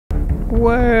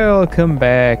Welcome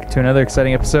back to another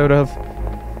exciting episode of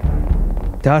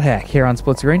Dot Hack here on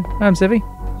SplitScreen. I'm Civvie,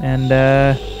 and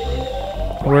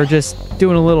we're just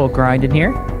doing a little grind in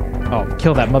here. Oh,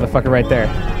 kill that motherfucker right there.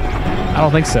 I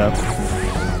don't think so.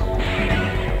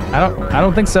 I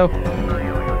don't think so.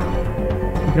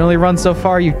 You can only run so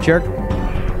far, you jerk.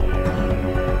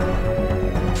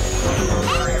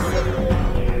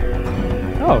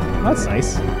 Oh, that's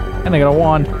nice. And I got a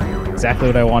wand. Exactly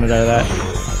what I wanted out of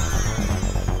that.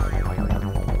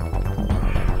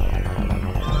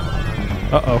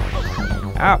 Uh-oh.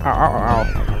 Ow, ow, ow,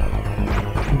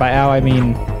 ow. By ow, I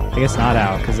mean, I guess not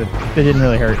ow, because it didn't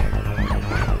really hurt.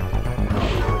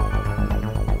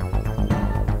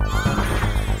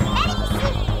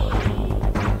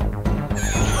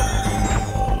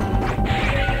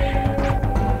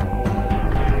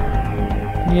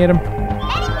 Get him.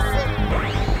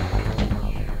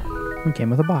 He came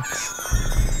with a box.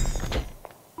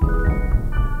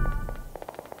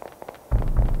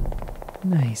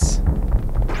 Nice.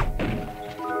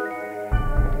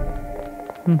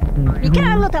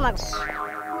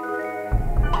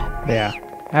 Yeah.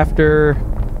 After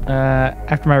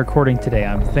my recording today,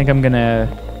 I think I'm gonna,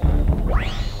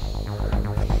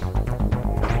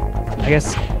 I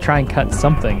guess, try and cut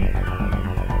something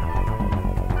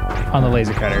on the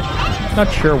laser cutter.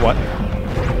 Not sure what.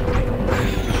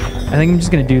 I think I'm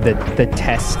just gonna do the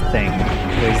test thing.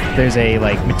 There's a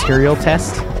like material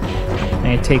test, and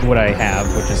I take what I have,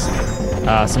 which is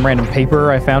some random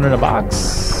paper I found in a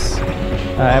box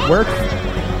at work.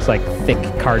 It's like thick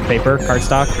card paper,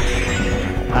 cardstock,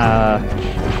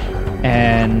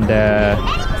 and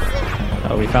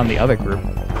oh, we found the other group.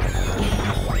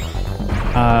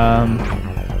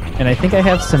 And I think I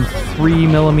have some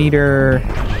 3mm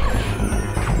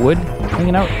wood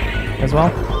hanging out as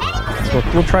well. So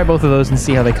we'll try both of those and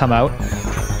see how they come out.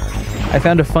 I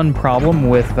found a fun problem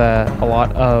with a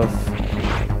lot of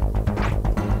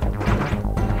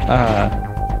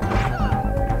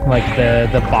like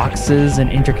the boxes and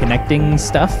interconnecting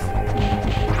stuff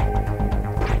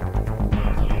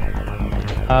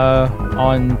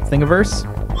on Thingiverse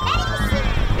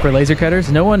for laser cutters.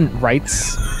 No one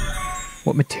writes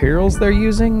what materials they're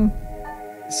using,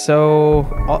 so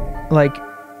like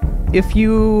if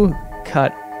you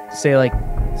cut, say like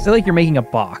you're making a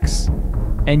box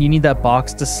and you need that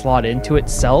box to slot into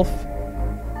itself,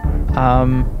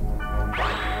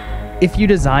 if you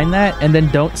design that and then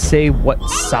don't say what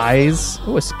size,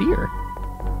 oh, a spear,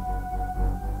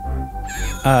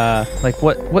 like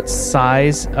what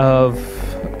size of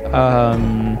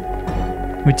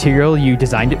material you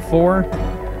designed it for,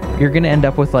 you're gonna end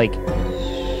up with like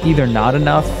either not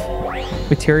enough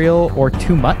material or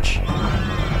too much.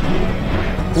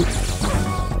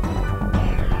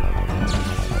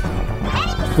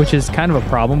 Which is kind of a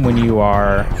problem when you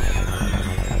are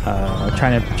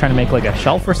trying to make like a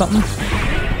shelf or something.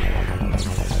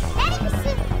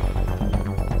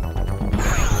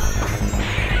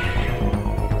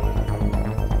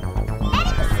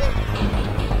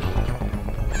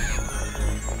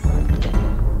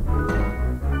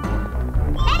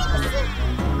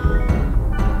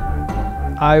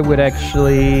 I would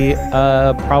actually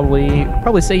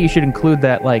probably say you should include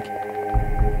that like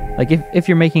if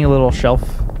you're making a little shelf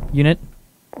unit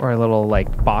or a little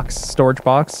like box, storage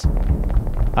box,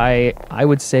 I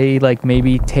would say like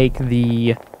maybe take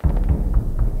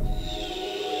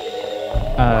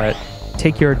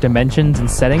your dimensions and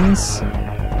settings.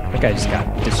 That guy just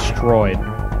got destroyed.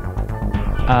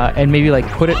 And maybe like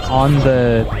put it on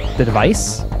the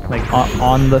device, like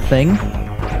on the thing.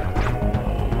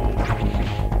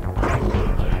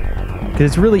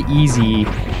 Because it's really easy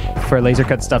for laser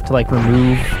cut stuff to like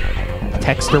remove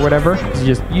text or whatever.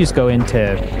 You just go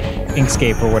into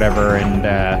Inkscape or whatever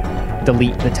and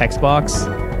delete the text box.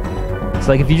 So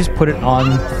like if you just put it on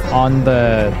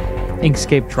the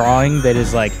Inkscape drawing that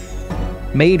is like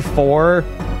made for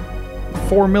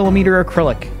 4mm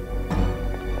acrylic,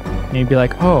 and you'd be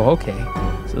like, oh, okay,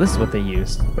 so this is what they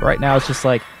used. But right now it's just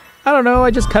like, I don't know,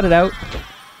 I just cut it out.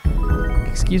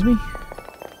 Excuse me?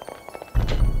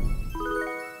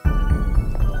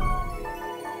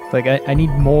 Like, I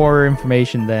need more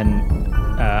information than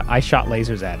I shot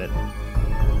lasers at it.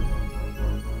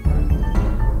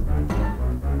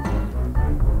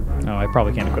 Oh, I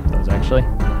probably can't equip those, actually.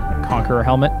 Conqueror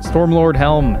helmet. Stormlord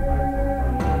helm.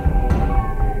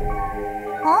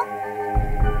 Huh?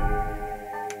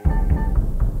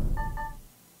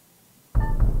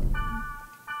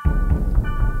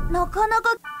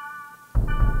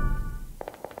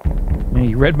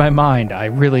 You read my mind. I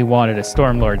really wanted a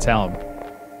Stormlord's helm.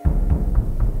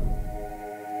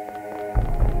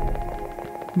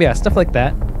 But yeah, stuff like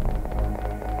that.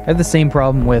 I have the same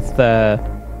problem with, well,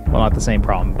 not the same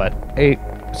problem, but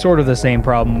sort of the same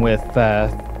problem with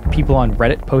people on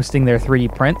Reddit posting their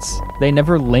 3D prints. They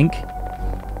never link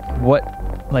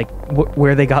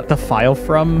where they got the file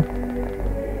from.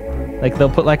 Like, they'll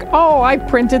put like, oh, I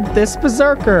printed this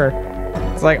Berserker.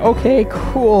 It's like, okay,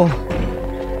 cool.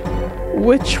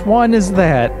 Which one is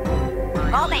that?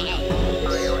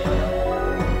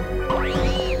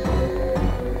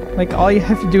 Like, all you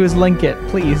have to do is link it,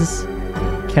 please.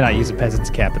 Cannot use a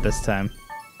peasant's cap at this time.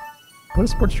 What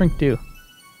does sports drink do?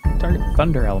 Target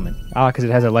thunder element. Ah, because it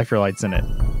has electrolytes in it.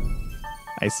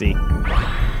 I see.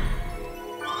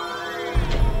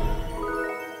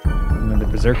 Another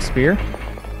Berserk Spear.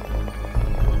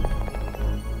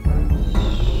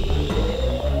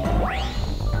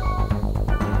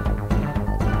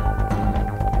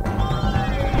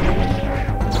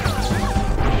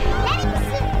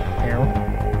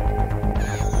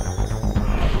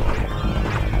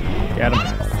 Got him.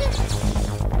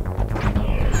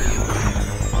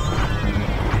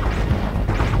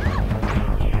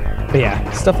 But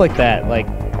yeah, stuff like that. Like,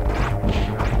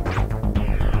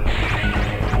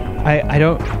 I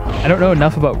don't know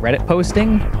enough about Reddit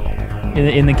posting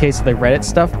in the case of the Reddit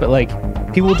stuff, but like,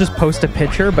 people will just post a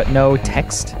picture but no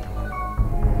text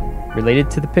related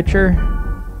to the picture.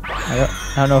 I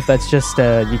don't know if that's just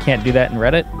you can't do that in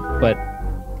Reddit, but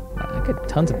I got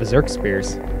tons of Berserk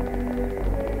Spears.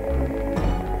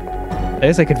 I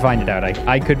guess I could find it out.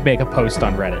 I could make a post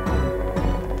on Reddit.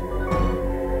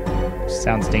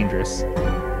 Sounds dangerous.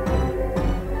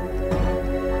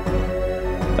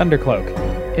 Thundercloak.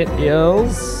 It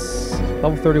is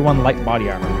level 31 light body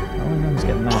armor. Oh, no one's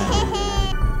getting that.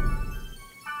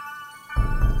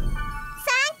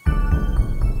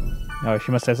 Oh,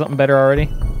 she must have something better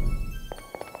already.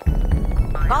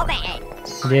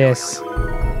 Yes.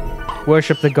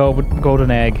 Worship the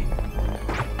golden egg.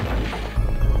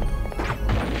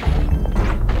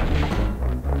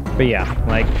 But yeah,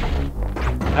 like,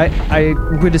 I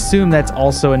would assume that's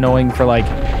also annoying for, like,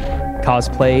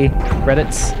 cosplay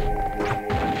Reddits.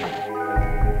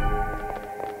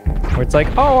 Where it's like,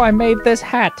 oh, I made this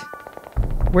hat.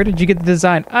 Where did you get the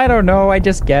design? I don't know, I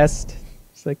just guessed.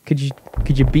 It's like, could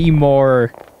you be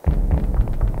more,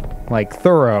 like,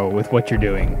 thorough with what you're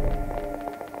doing?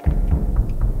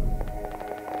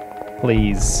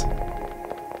 Please.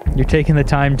 You're taking the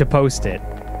time to post it.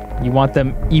 You want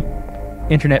them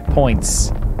internet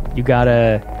points. You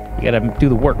gotta do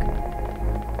the work.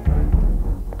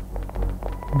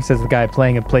 Says the guy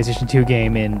playing a PlayStation 2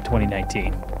 game in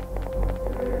 2019.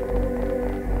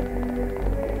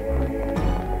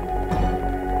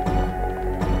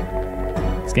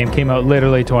 This game came out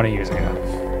literally 20 years ago.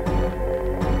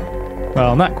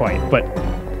 Well, not quite, but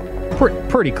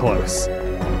pretty close.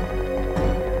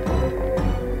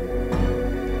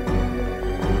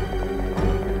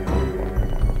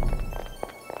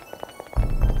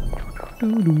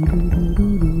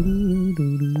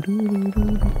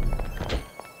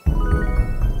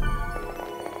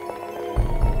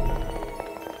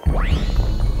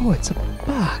 Oh, it's a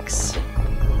box.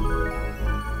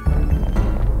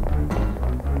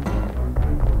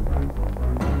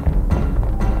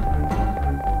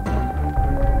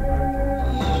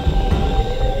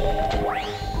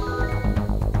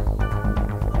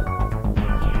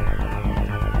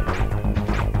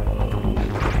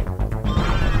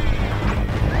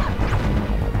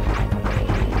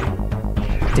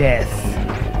 Death.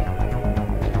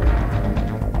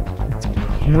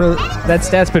 Really, that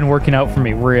stat's been working out for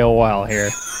me real well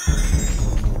here.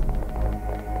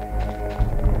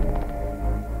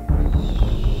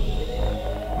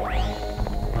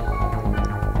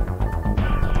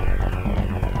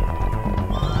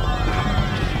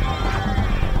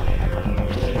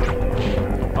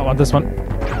 I want this one.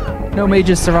 No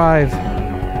mages survive.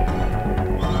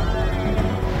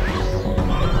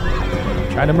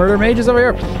 Trying to murder mages over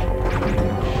here.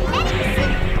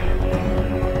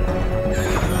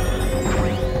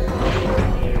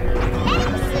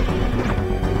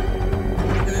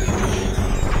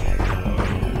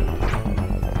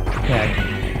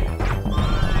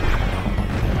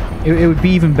 It would be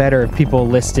even better if people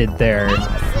listed their,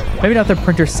 maybe not their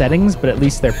printer settings, but at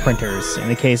least their printers, in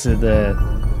the case of the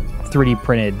 3D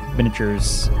printed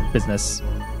miniatures business.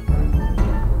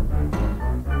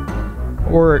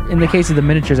 Or in the case of the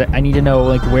miniatures, I need to know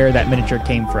like where that miniature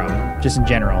came from, just in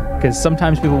general. Because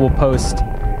sometimes people will post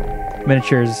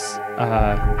miniatures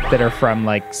that are from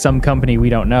like some company we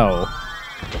don't know.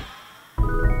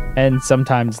 And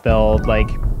sometimes they'll like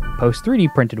post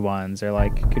 3D printed ones. They're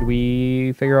like, could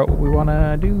we figure out what we want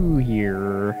to do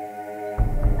here?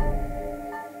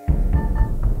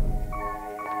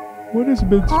 What is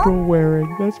Minstrel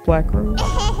wearing? That's Black Rose.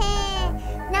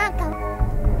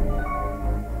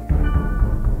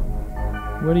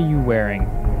 What are you wearing?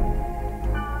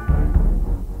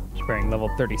 She's wearing level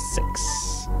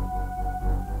 36.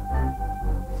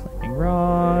 Flaming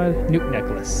Rod. Nuke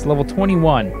Necklace. Level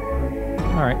 21.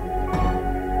 Alright.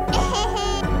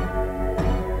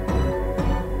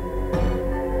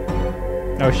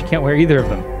 Oh, she can't wear either of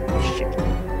them. Shit.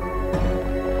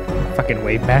 Fucking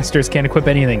Wave Masters can't equip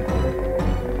anything.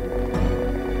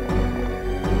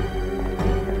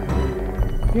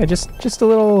 Yeah, just a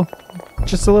little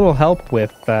help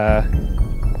with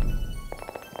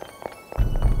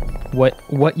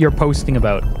what you're posting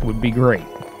about would be great.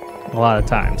 A lot of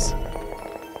times.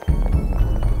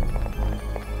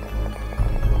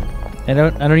 I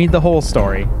don't need the whole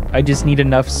story. I just need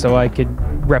enough so I could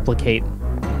replicate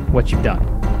what you've done.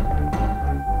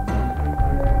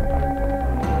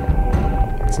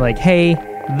 It's like, hey,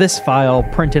 this file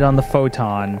printed on the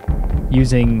photon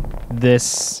using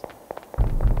this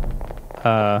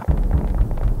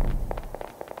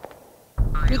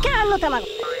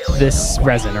this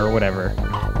resin or whatever.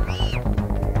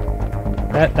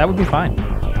 That would be fine.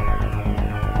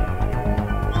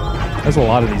 There's a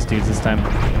lot of these dudes this time.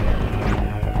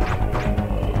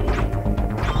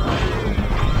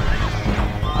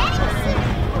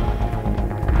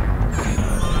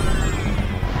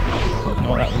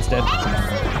 Oh, that one's dead.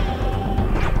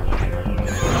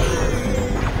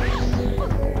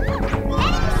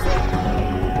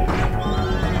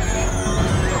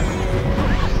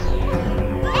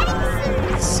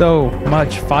 So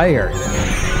much fire.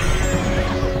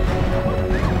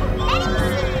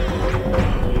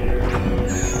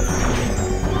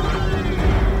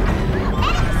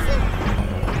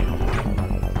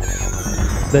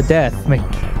 The death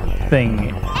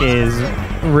thing is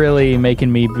really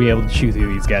making me be able to chew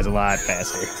through these guys a lot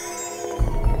faster.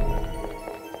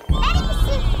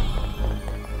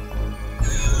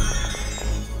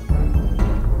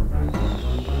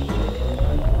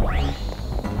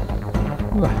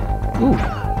 Ooh,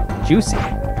 juicy.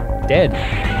 Dead.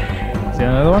 Is there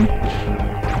another one?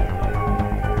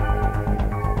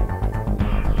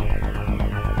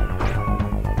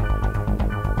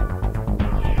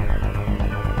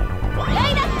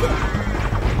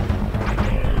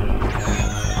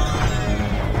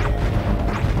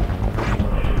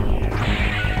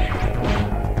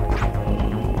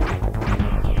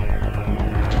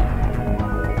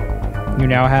 You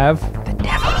now have the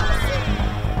devil.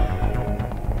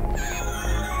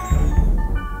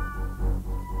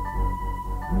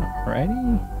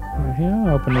 Alrighty. Here,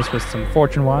 I'll open this with some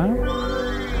Fortune Wire.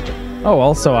 Oh,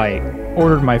 also I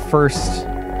ordered my first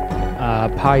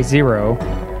Pi Zero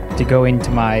to go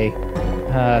into my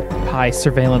Pi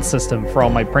surveillance system for all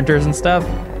my printers and stuff.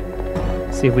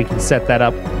 See if we can set that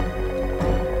up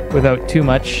without too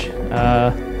much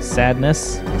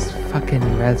sadness. These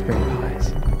fucking Raspberry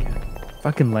Pis.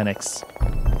 Fucking Linux.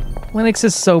 Linux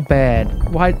is so bad.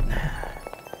 Why?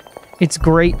 It's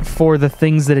great for the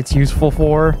things that it's useful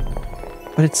for,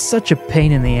 but it's such a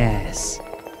pain in the ass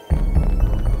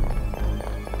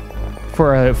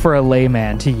for a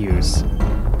layman to use.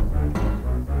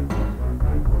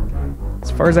 As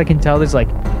far as I can tell, there's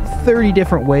like 30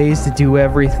 different ways to do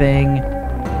everything.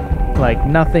 Like,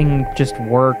 nothing just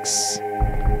works.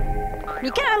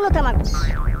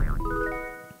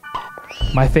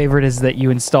 My favorite is that you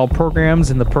install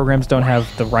programs and the programs don't have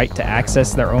the right to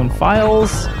access their own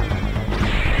files.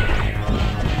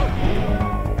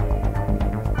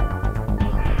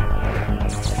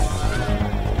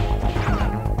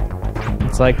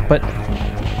 It's like, but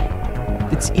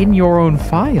it's in your own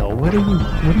file. What are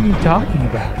you talking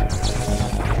about?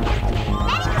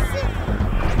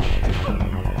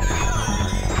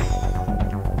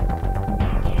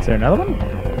 Is there another one?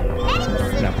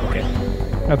 No, okay.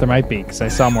 I thought there might be, because I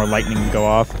saw more lightning go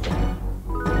off.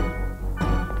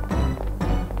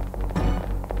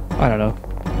 I don't know.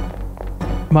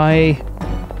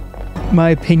 My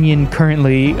opinion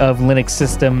currently of Linux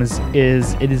systems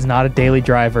is it is not a daily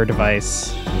driver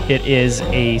device. It is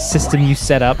a system you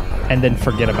set up and then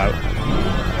forget about.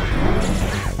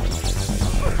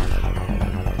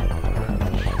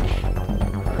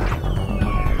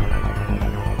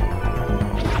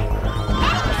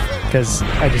 Because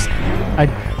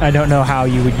I don't know how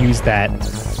you would use that.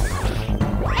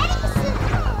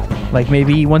 Like,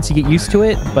 maybe once you get used to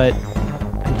it, but...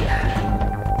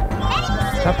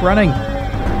 Stop running!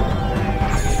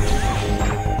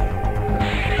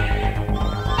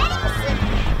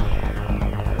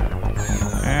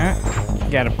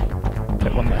 Got him.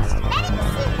 Got one last.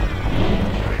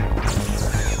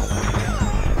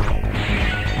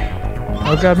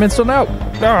 Oh god, Minstrel, no!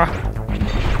 Ah!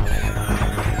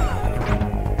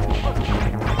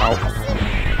 Ow.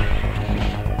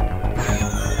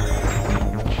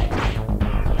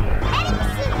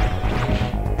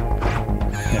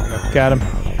 There we go. Got him.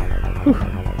 Whew.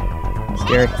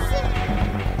 Scary.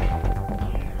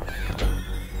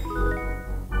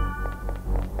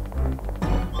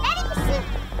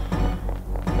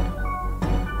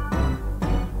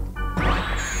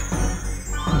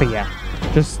 But yeah,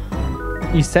 just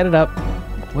you set it up.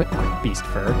 What quick beast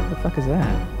fur? What the fuck is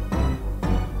that?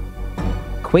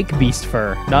 Quake beast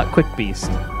fur, not quick beast.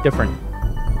 Different.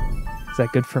 Is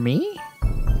that good for me?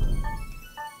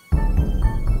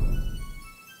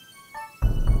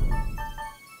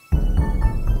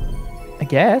 I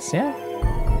guess, yeah.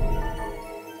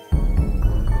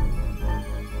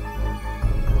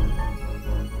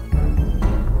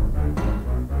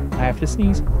 I have to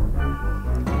sneeze.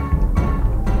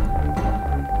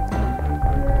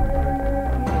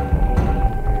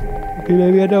 Okay,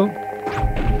 maybe I don't.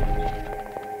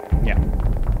 Yeah.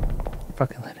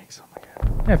 Fucking Linux. Oh my god.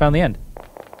 Yeah, I found the end.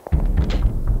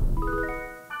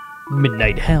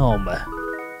 Midnight Helm.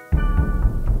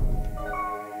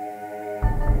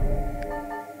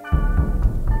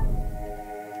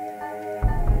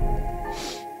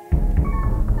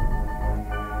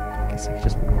 Guess I could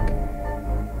just walk.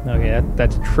 Okay,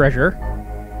 that's a treasure.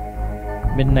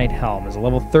 Midnight Helm is a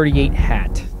level 38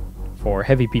 hat for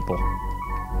heavy people.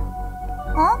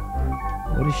 Huh?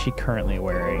 What is she currently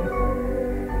wearing?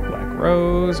 Black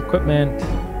Rose, equipment,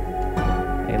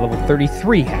 a level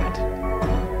 33 hat.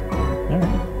 Alright.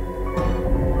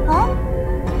 Huh?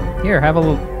 Here, have a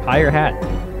little higher hat.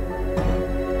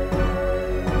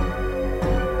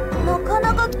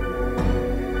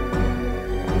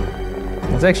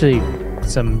 There's actually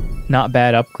some not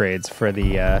bad upgrades for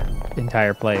the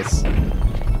entire place. Let's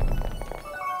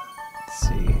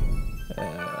see.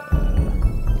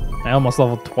 I almost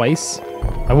leveled twice.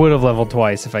 I would have leveled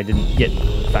twice if I didn't get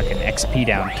fucking XP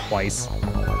down twice.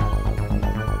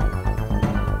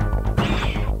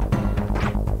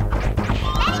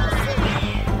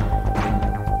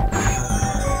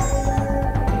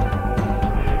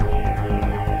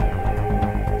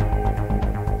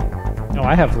 Oh,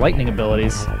 I have lightning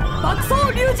abilities.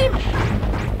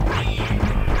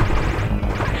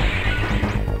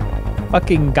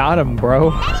 Fucking got him,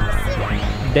 bro.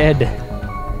 Dead.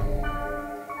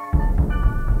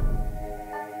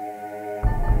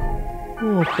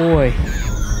 Oh boy.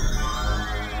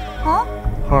 Huh?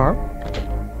 Huh?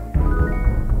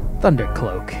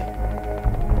 Thundercloak.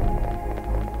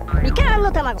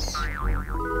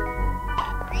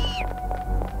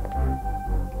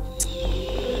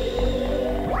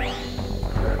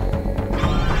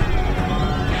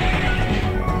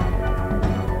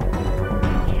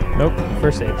 Nope.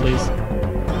 First aid, please.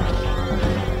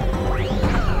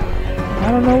 I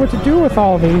don't know what to do with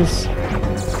all these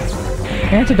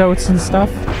antidotes and stuff.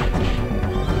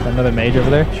 Another mage over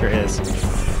there? Sure is.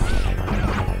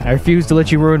 I refuse to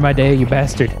let you ruin my day, you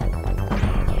bastard.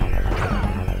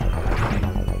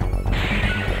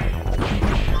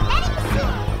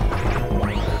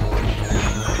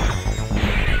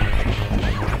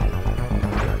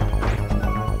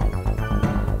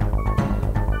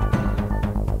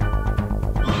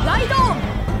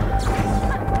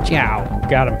 Chow.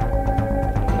 Got him.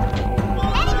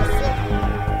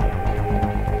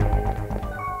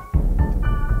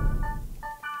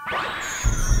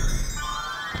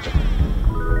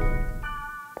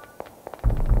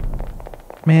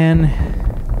 Man,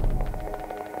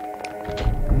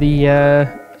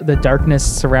 the darkness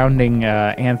surrounding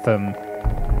Anthem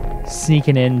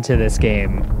sneaking into this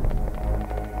game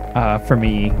for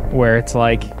me, where it's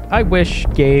like, I wish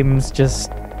games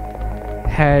just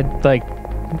had like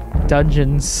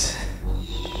dungeons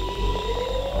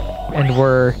and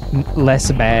were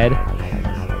less bad.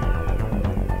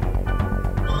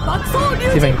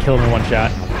 See if I can kill him in one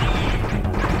shot.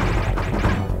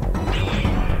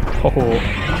 Oh,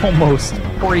 almost.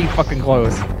 Pretty fucking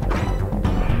close.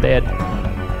 Dead.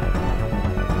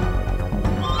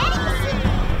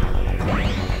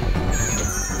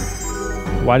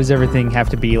 Why does everything have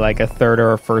to be like a third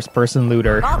or a first person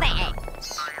looter?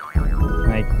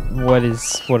 Like, what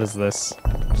is this?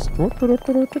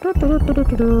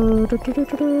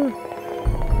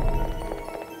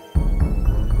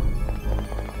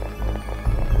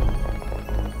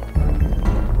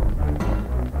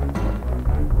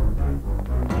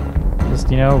 Just,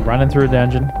 you know, running through a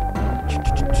dungeon.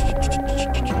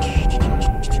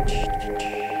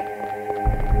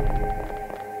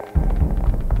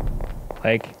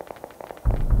 Like,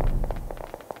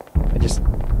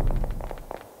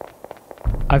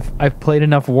 I've played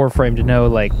enough Warframe to know,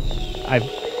 like,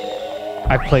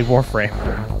 I've played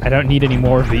Warframe. I don't need any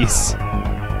more of these.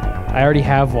 I already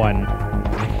have one.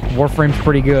 Warframe's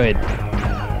pretty good.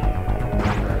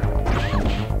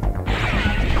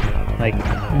 Like,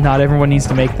 not everyone needs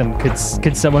to make them.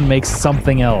 Could someone make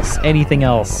something else? Anything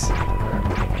else?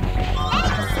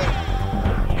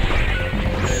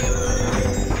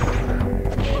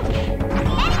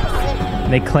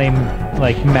 They claim,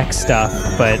 like, mech stuff,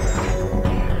 but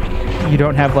you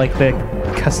don't have, like, the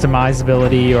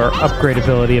customizability or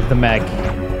upgradability of the mech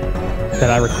that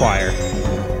I require.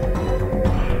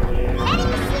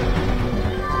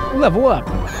 Level up.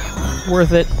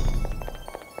 Worth it.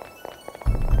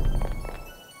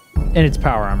 And it's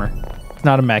power armor. It's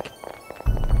not a mech.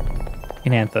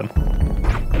 In Anthem.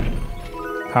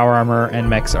 Power armor and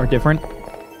mechs are different.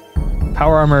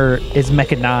 Power armor is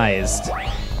mechanized,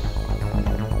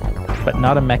 but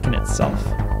not a mech in itself.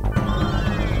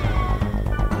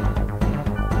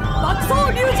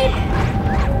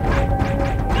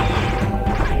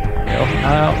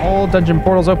 All dungeon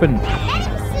portals open.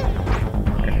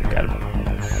 Got it.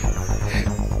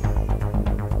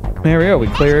 There we go. We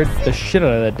cleared the shit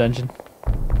out of that dungeon.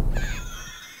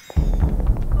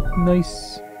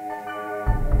 Nice.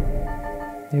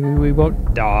 Maybe we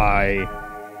won't die.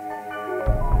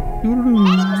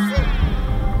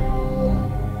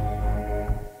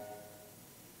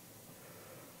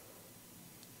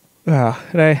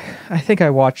 And I think I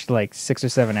watched like 6 or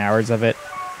 7 hours of it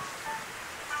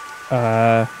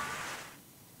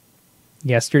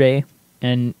yesterday,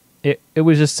 and it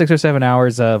was just 6 or 7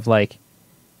 hours of like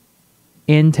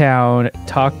in town,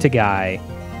 talk to guy,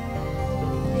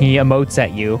 he emotes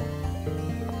at you,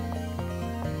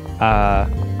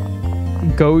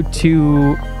 go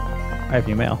to, I have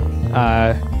new mail,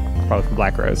 probably from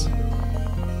Black Rose,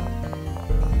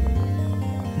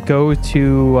 go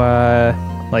to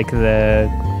like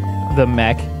the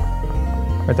mech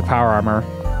or the power armor,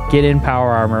 get in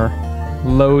power armor,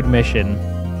 load mission,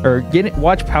 or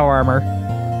watch power armor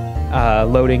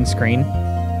loading screen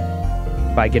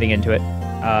by getting into it.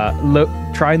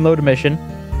 Try and load a mission,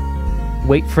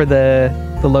 wait for the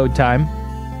load time,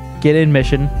 get in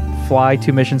mission, fly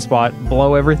to mission spot,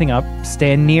 blow everything up,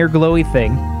 stand near glowy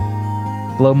thing,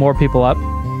 blow more people up,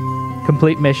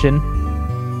 complete mission,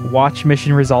 watch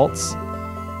mission results,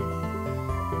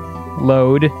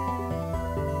 load,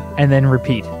 and then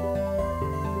repeat.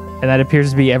 And that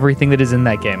appears to be everything that is in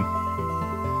that game.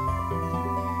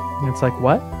 And it's like,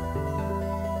 what?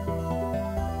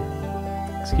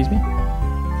 Excuse me?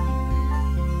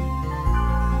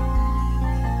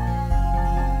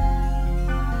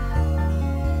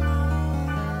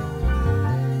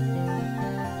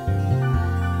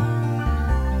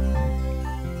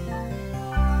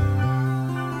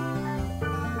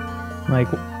 Like,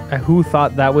 who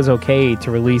thought that was okay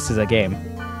to release as a game?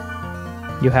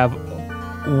 You have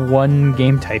one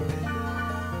game type.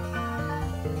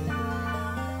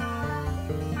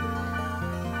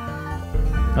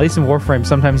 At least in Warframe,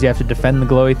 sometimes you have to defend the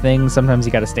glowy thing, sometimes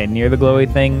you gotta stand near the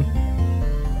glowy thing.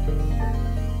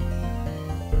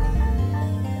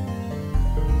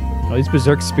 Well, these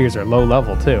Berserk Spears are low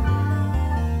level, too.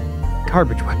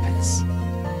 Garbage weapons.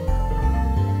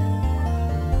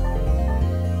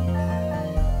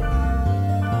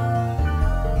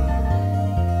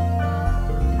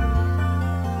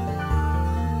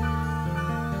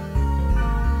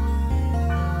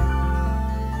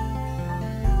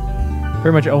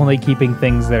 Pretty much only keeping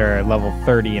things that are level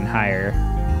 30 and higher.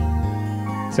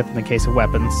 Except in the case of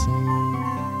weapons.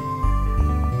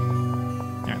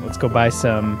 Alright, let's go buy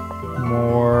some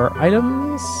more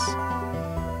items.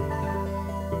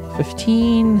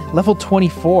 15. Level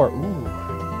 24. Ooh.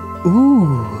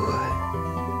 Ooh.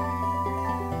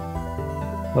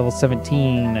 Level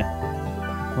 17.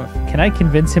 Can I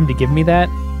convince him to give me that?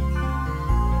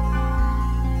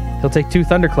 He'll take 2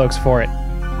 Thundercloaks for it.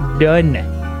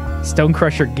 Done. Stone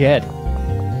Crusher get.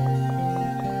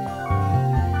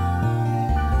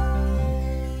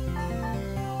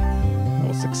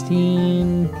 Level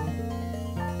 16.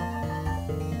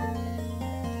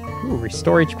 Ooh,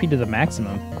 restore HP to the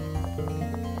maximum.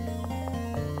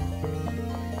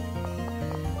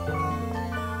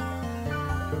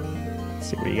 Let's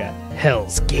see what you got.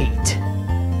 Hell's Gate.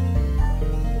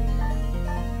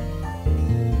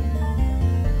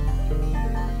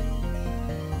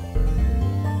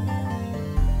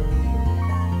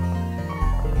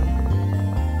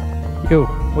 Yo,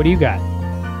 what do you got?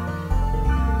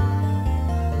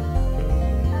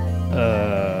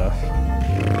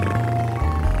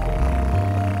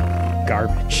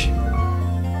 Garbage.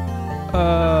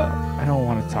 I don't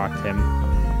want to talk to him.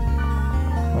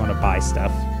 I want to buy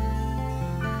stuff.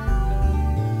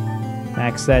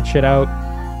 Max that shit out.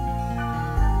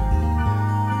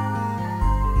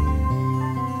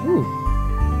 Ooh.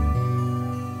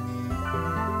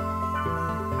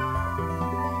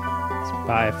 Let's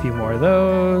buy a few more of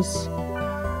those.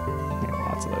 Yeah,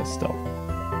 lots of those still.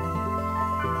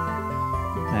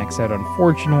 Max out on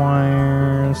fortune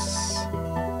wires.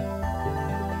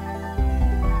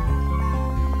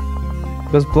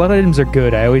 Those blood items are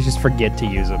good. I always just forget to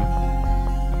use them.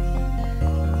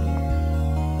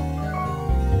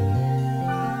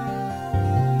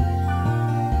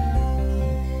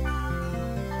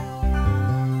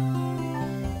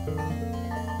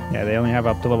 Yeah, they only have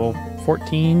up to level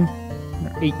 14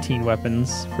 or 18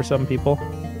 weapons for some people.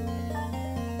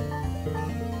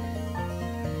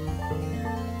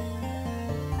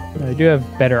 They do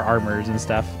have better armors and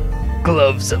stuff.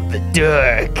 Gloves of the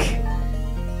Dark.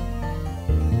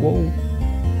 Whoa.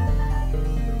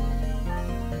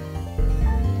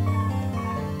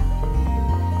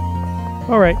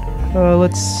 All right,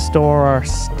 let's store our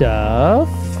stuff.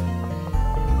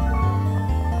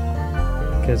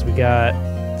 Because we got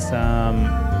some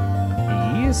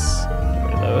of these. Get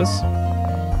rid of those.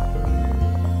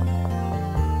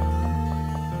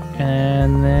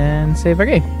 And then save our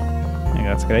game. I think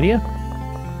that's a good idea.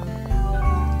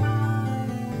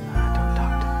 Don't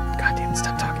talk to... God damn it,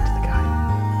 stop talking to the guy.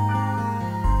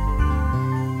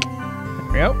 There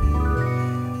we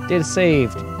go. Data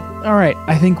saved. All right,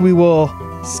 I think we will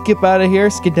skip out of here,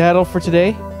 skedaddle for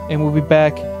today, and we'll be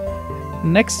back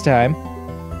next time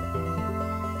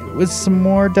with some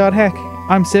more .hack.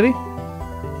 I'm Civvie,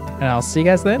 and I'll see you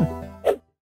guys then.